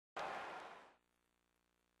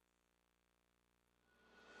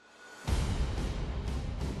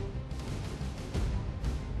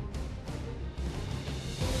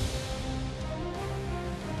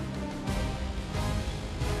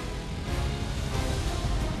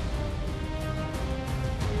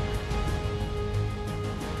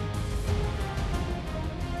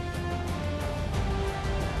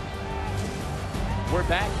we're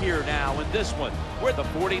back here now in this one where the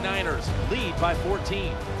 49ers lead by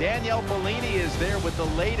 14. Danielle Bellini is there with the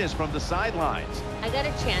latest from the sidelines. I got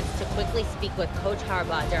a chance to quickly speak with Coach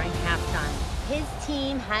Harbaugh during halftime. His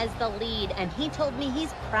team has the lead, and he told me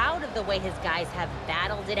he's proud of the way his guys have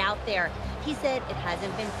battled it out there. He said it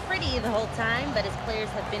hasn't been pretty the whole time, but his players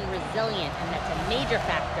have been resilient, and that's a major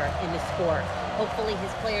factor in the score. Hopefully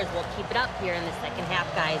his players will keep it up here in the second half,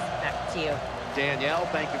 guys. Back to you. Danielle,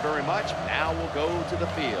 thank you very much. Now we'll go to the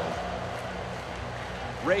field.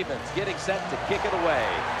 Ravens getting set to kick it away.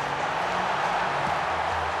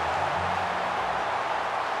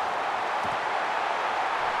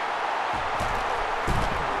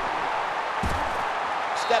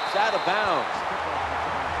 Steps out of bounds.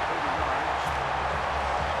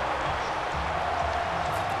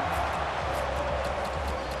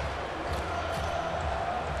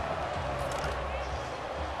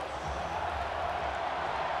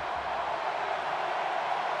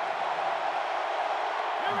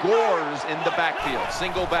 Gore's in the backfield,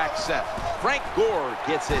 single back set. Frank Gore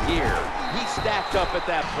gets it here. He's stacked up at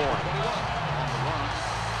that point.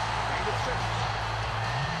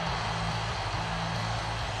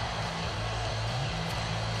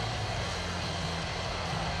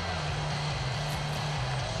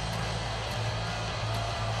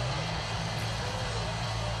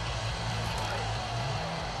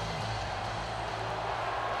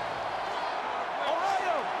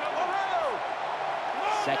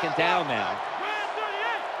 Second down now.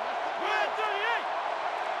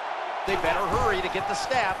 They better hurry to get the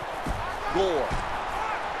snap. Gore.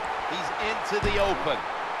 He's into the open.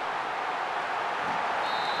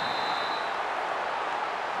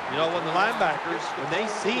 You know, when the linebackers, when they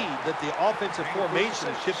see that the offensive formation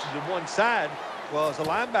is shifted to one side, well, as a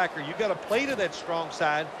linebacker, you got to play to that strong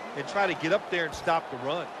side and try to get up there and stop the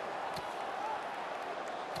run.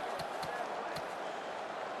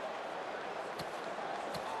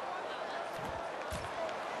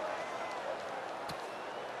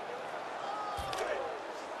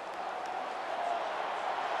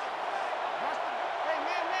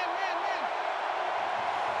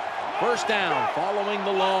 First down following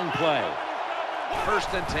the long play.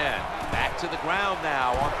 1st and 10. Back to the ground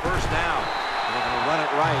now on 1st down. They're going to run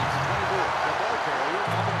it right.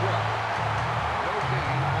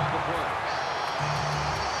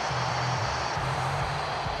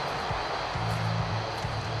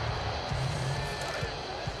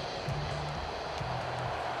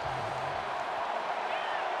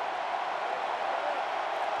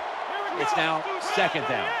 It's now 2nd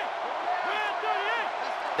down.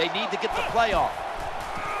 They need to get the play off.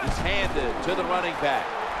 It's handed to the running back.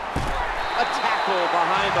 A tackle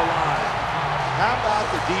behind the line. How about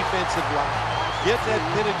the defensive line? Getting that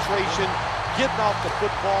penetration, getting off the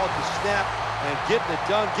football at the snap, and getting it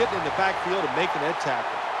done, getting in the backfield and making that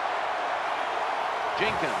tackle.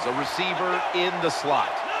 Jenkins, a receiver in the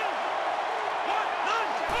slot.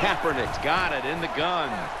 Kaepernick's got it in the gun.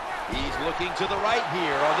 He's looking to the right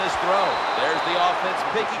here on this throw. There's the offense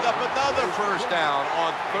picking up another 1st down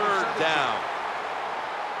on 3rd down.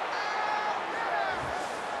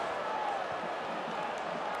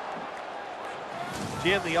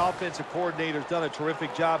 Jim, the offensive coordinator's done a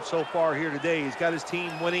terrific job so far here today. He's got his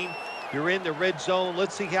team winning. You're in the red zone.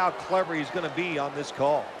 Let's see how clever he's going to be on this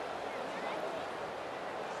call.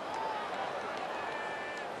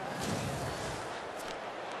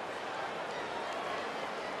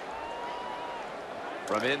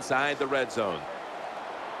 From inside the red zone.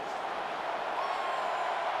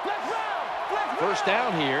 1st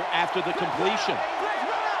down here after the completion.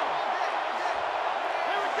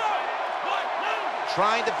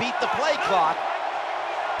 Trying to beat the play clock.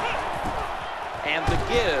 And the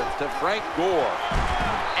give to Frank Gore.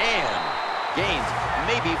 And gains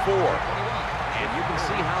maybe 4. And you can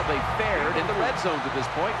see how they fared in the red zone to this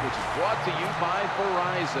point, which is brought to you by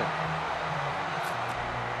Verizon.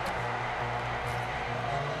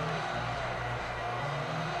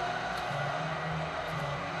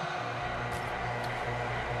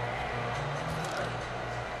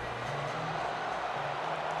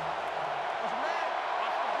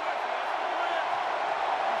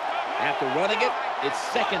 After running it, it's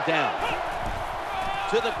 2nd down.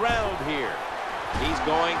 To the ground here. He's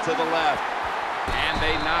going to the left. And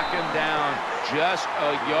they knock him down just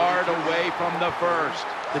a yard away from the 1st.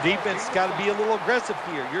 The defense has got to be a little aggressive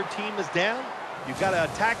here. Your team is down. You've got to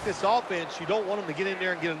attack this offense. You don't want them to get in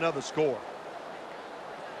there and get another score.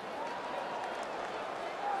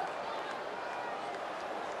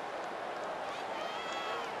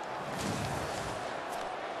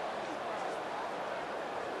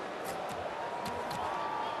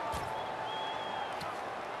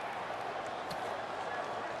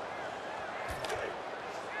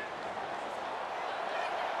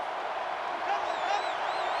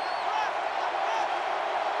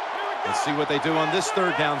 Let's see what they do on this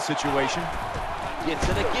third down situation. Gets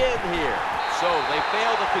it again here. So they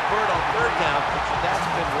fail to convert on third down. That's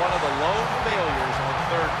been one of the lone failures on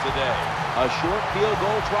third today. A short field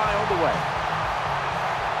goal try on the way.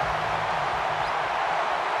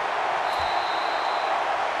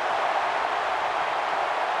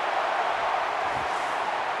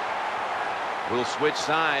 We'll switch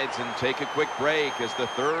sides and take a quick break as the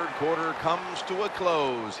third quarter comes to a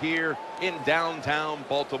close here in downtown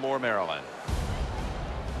Baltimore, Maryland.